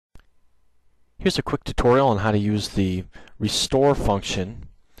Here's a quick tutorial on how to use the restore function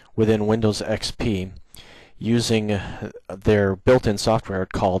within Windows XP using their built-in software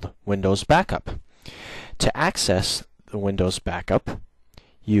called Windows Backup. To access the Windows Backup,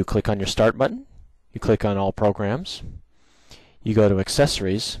 you click on your Start button, you click on All Programs, you go to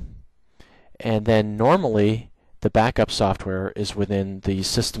Accessories, and then normally the backup software is within the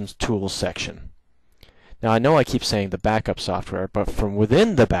Systems Tools section. Now I know I keep saying the backup software, but from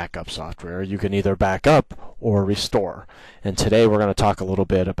within the backup software you can either back up or restore. And today we're going to talk a little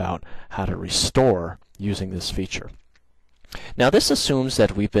bit about how to restore using this feature. Now this assumes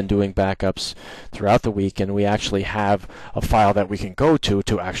that we've been doing backups throughout the week and we actually have a file that we can go to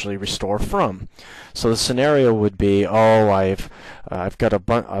actually restore from. So the scenario would be, oh, I've got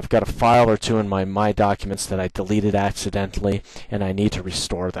a file or two in my documents that I deleted accidentally and I need to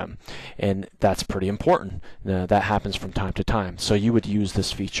restore them, and that's pretty important. That happens from time to time, so you would use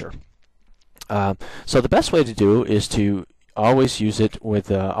this feature. So the best way to do is to always use it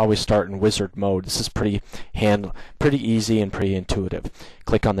with always start in wizard mode. This is pretty easy and pretty intuitive.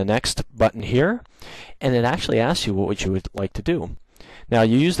 Click on the next button here and it actually asks you what you would like to do. Now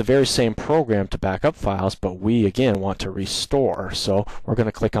you use the very same program to back up files, but we again want to restore, so we're going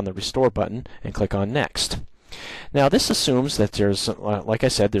to click on the restore button and click on next. Now this assumes that there's, like I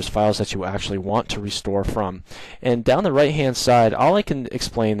said, there's files that you actually want to restore from. And down the right hand side, all I can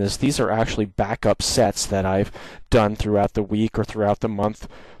explain is these are actually backup sets that I've done throughout the week or throughout the month.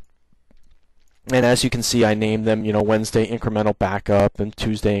 And as you can see, I named them, Wednesday incremental backup and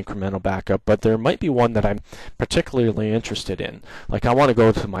Tuesday incremental backup, but there might be one that I'm particularly interested in. Like I want to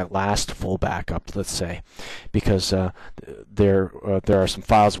go to my last full backup, let's say, because there are some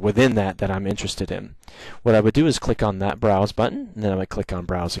files within that I'm interested in. What I would do is click on that Browse button, and then I might click on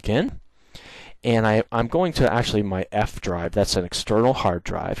Browse again. And I'm going to actually my F drive. That's an external hard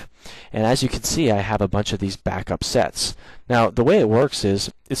drive. And as you can see, I have a bunch of these backup sets. Now, the way it works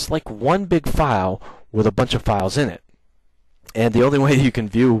is it's like one big file with a bunch of files in it. And the only way you can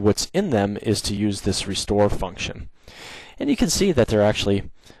view what's in them is to use this restore function. And you can see that they're actually,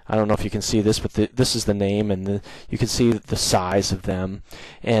 I don't know if you can see this, but this is the name, and you can see the size of them.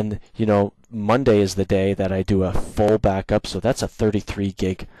 And, Monday is the day that I do a full backup, so that's a 33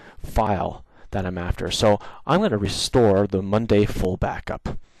 gig file that I'm after. So I'm going to restore the Monday full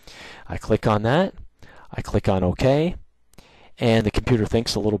backup. I click on that, I click on OK, and the computer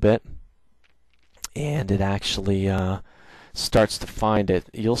thinks a little bit, and it actually starts to find it.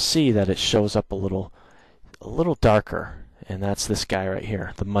 You'll see that it shows up a little darker, and that's this guy right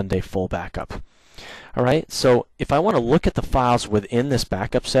here, the Monday full backup. Alright, so if I want to look at the files within this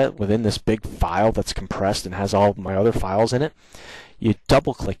backup set, within this big file that's compressed and has all my other files in it, you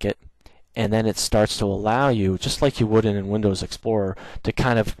double click it, and then it starts to allow you, just like you would in Windows Explorer, to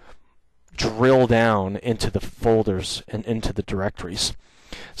kind of drill down into the folders and into the directories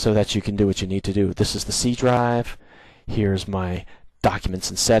so that you can do what you need to do. This is the C drive. Here's my documents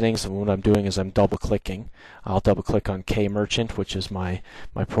and settings, and what I'm doing is I'm double clicking. I'll double click on K Merchant, which is my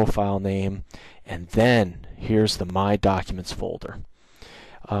profile name, and then here's the My Documents folder.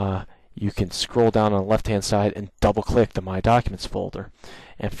 You can scroll down on the left hand side and double click the My Documents folder,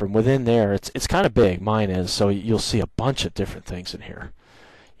 and from within there it's kind of big, mine is, so you'll see a bunch of different things in here,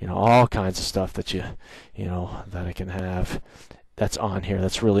 all kinds of stuff that that I can have that's on here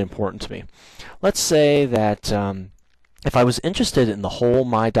that's really important to me. Let's say that if I was interested in the whole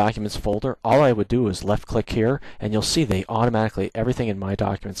My Documents folder, all I would do is left click here, and you'll see they automatically, everything in My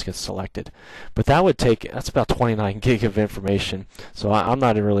Documents gets selected. But that's about 29 gig of information, so I'm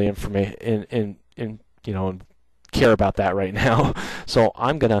not really care about that right now. So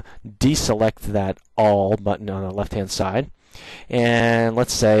I'm going to deselect that All button on the left hand side, and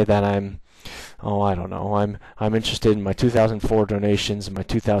let's say that I'm interested in my 2004 donations and my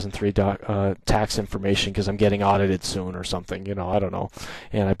 2003 tax information because I'm getting audited soon or something, I don't know,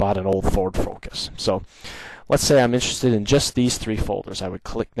 and I bought an old Ford Focus. So let's say I'm interested in just these three folders. I would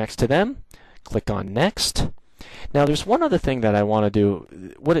click next to them, click on Next. Now there's one other thing that I want to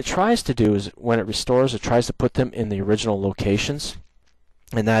do. What it tries to do is when it restores, it tries to put them in the original locations.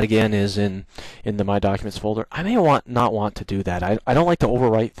 And that again is in the My Documents folder. I may not want to do that. I don't like to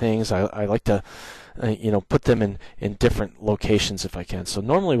overwrite things. I like to put them in different locations if I can. So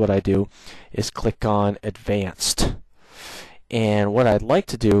normally what I do is click on Advanced. And what I'd like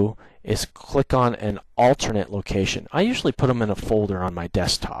to do is click on an alternate location. I usually put them in a folder on my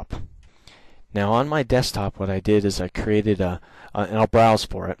desktop. Now on my desktop what I did is I created and I'll browse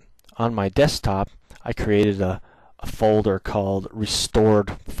for it. On my desktop I created a folder called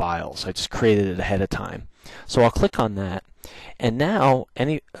Restored Files. I just created it ahead of time. So I'll click on that, and now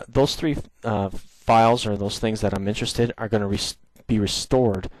those three files or those things that I'm interested in are going to be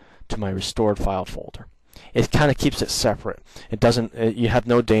restored to my restored file folder. It kind of keeps it separate. It doesn't. You have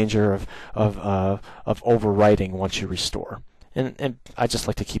no danger of overwriting once you restore. And I just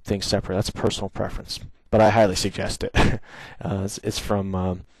like to keep things separate. That's a personal preference, but I highly suggest it. It's from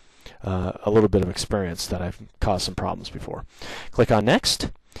a little bit of experience that I've caused some problems before. Click on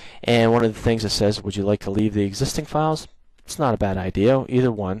Next, and one of the things that says, would you like to leave the existing files? It's not a bad idea.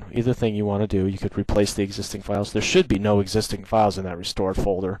 Either thing you want to do, you could replace the existing files. There should be no existing files in that restored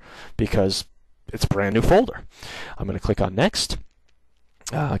folder because it's a brand new folder. I'm going to click on Next,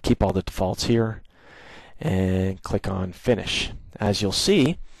 keep all the defaults here, and click on Finish. As you'll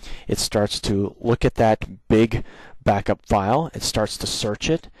see, it starts to look at that big backup file. It starts to search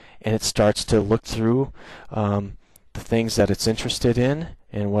it, and it starts to look through the things that it's interested in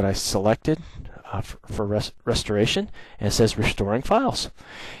and what I selected for restoration, and it says restoring files.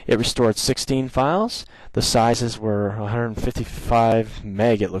 It restored 16 files. The sizes were 155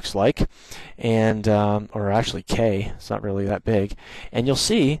 meg, it looks like, and or actually K. It's not really that big, and you'll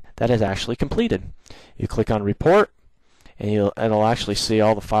see that it's actually completed. You click on Report, and it'll actually see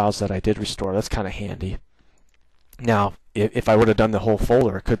all the files that I did restore. That's kind of handy. Now, if I would have done the whole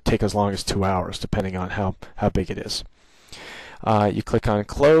folder, it could take as long as 2 hours, depending on how big it is. You click on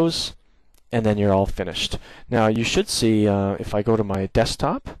Close, and then you're all finished. Now you should see, if I go to my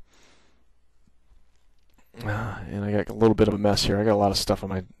desktop, and I got a little bit of a mess here. I got a lot of stuff on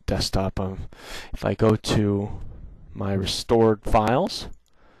my desktop. If I go to my restored files,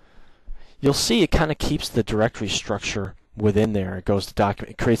 you'll see it kind of keeps the directory structure within there. It goes to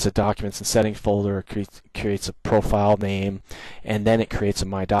document, it creates a documents and settings folder, it creates a profile name, and then it creates a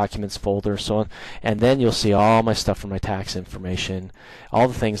my documents folder. And then you'll see all my stuff from my tax information, all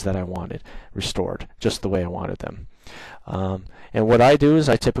the things that I wanted restored just the way I wanted them. And what I do is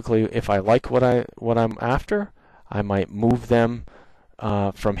I typically, if I like what I'm after, I might move them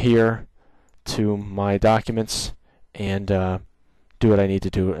from here to my documents and do what I need to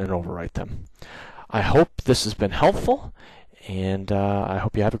do and overwrite them. I hope this has been helpful, and I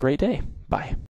hope you have a great day. Bye.